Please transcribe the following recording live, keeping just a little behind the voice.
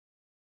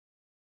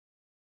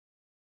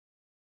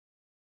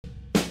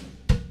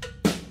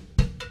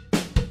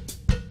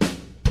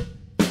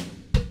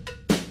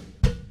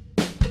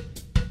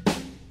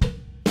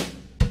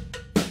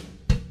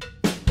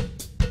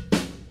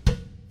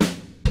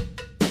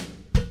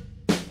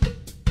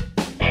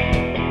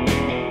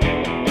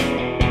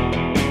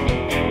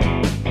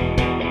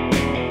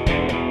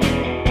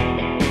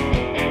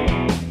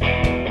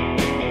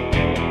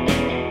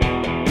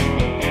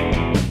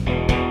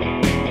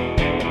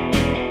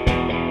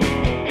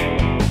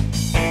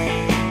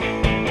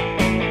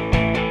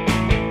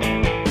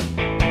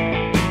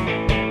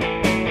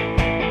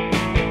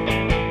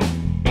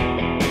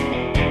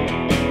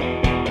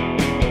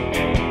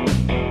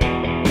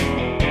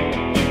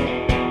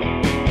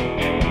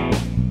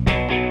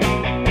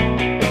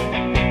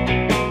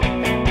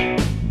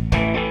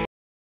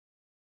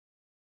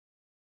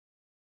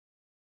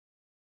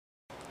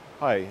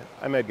Hi,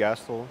 I'm Ed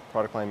Gastel,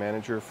 Product Line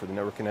Manager for the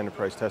Network and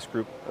Enterprise Test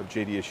Group of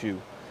JDSU.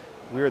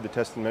 We are the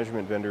test and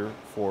measurement vendor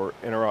for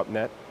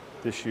InteropNet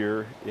this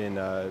year in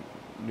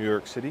New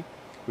York City,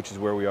 which is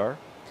where we are.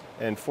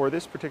 And for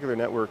this particular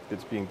network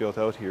that's being built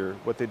out here,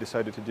 what they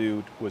decided to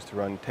do was to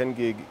run 10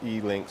 gig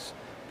E-links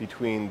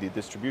between the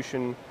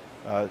distribution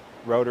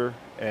router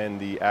and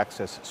the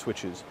access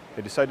switches.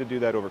 They decided to do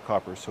that over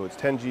copper, so it's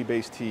 10G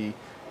base T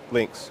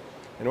links.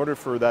 In order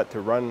for that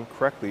to run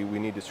correctly, we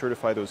need to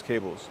certify those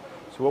cables.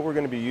 So what we're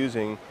going to be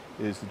using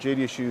is the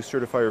JDSU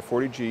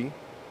Certifier40G.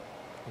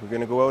 We're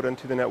going to go out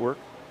onto the network,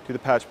 to the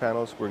patch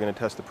panels. We're going to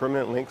test the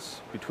permanent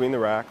links between the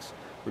racks.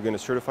 We're going to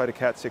certify to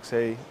Cat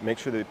 6A, make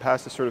sure they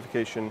pass the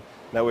certification.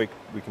 That way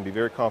we can be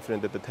very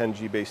confident that the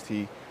 10G base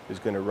T is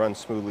going to run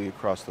smoothly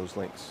across those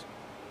links.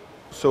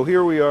 So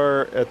here we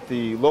are at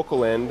the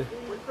local end,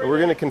 and we're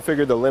going to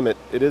configure the limit.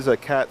 It is a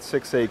Cat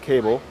 6A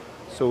cable,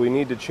 so we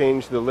need to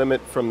change the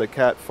limit from the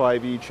Cat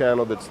 5E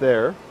channel that's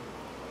there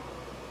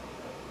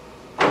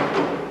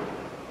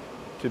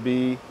to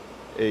be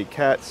a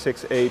Cat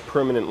 6A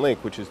permanent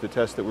link, which is the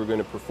test that we're going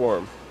to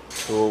perform.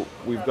 So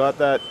we've got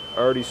that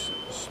already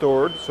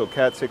stored, so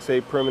Cat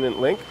 6A permanent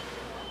link,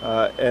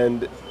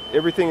 and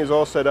everything is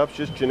all set up,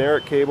 just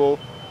generic cable.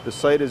 The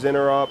site is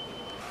interop.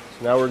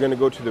 So now we're going to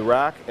go to the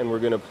rack and we're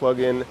going to plug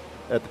in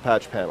at the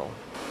patch panel.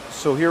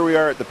 So here we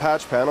are at the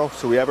patch panel.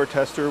 So we have our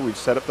tester, we've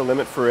set up the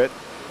limit for it,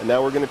 and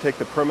now we're going to take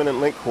the permanent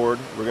link cord,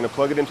 we're going to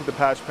plug it into the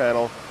patch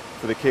panel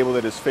for the cable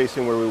that is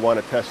facing where we want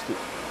to test it.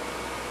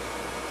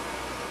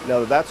 Now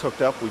that that's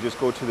hooked up, we just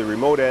go to the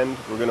remote end,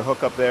 we're going to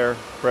hook up there,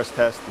 press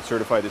test, and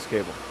certify this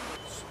cable.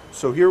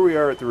 So here we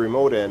are at the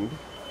remote end.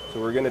 So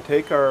we're going to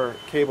take our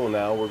cable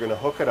now, we're going to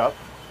hook it up.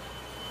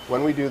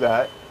 When we do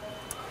that,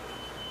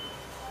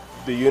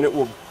 the unit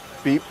will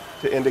beep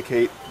to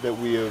indicate that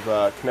we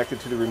have connected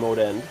to the remote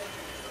end.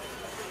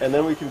 And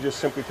then we can just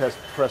simply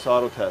press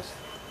auto test.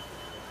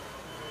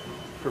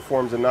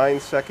 Performs a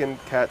 9-second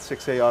Cat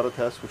 6A auto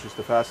test, which is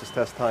the fastest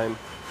test time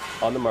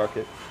on the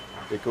market.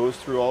 It goes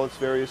through all its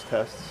various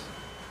tests,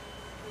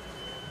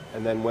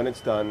 and then when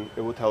it's done,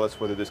 it will tell us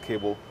whether this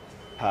cable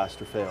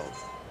passed or failed.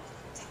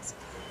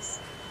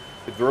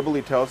 It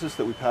verbally tells us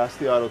that we passed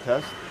the auto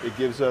test. It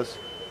gives us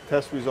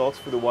test results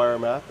for the wire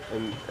map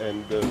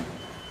and the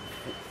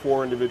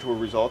 4 individual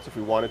results. If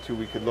we wanted to,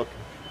 we could look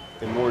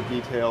in more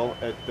detail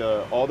at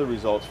all the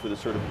results for the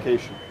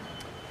certification.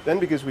 Then,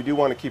 because we do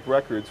want to keep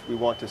records, we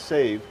want to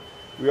save.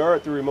 We are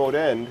at the remote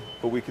end,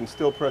 but we can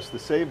still press the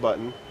save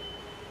button,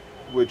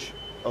 which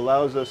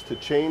allows us to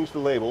change the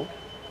label.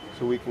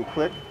 So we can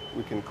click,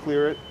 we can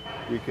clear it,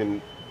 we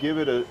can give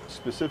it a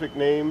specific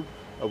name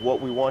of what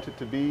we want it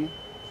to be.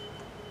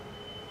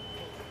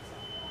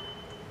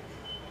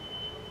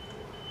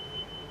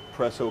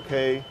 Press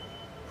OK,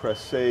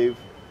 press save,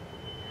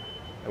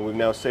 and we've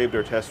now saved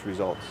our test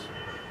results.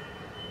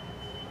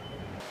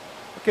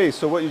 Okay,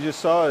 so what you just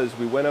saw is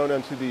we went out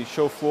onto the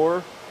show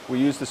floor. We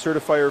used the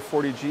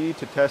Certifier40G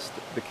to test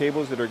the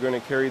cables that are going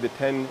to carry the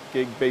 10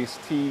 gig base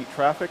T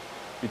traffic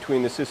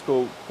between the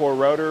Cisco core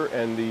router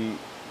and the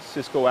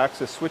Cisco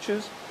access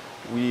switches.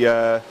 We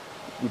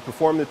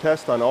performed the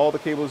test on all the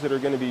cables that are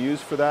going to be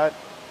used for that.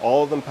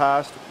 All of them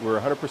passed. We're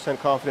 100%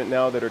 confident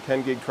now that our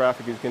 10 gig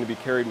traffic is going to be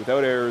carried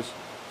without errors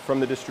from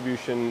the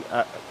distribution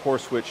core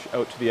switch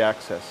out to the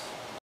access.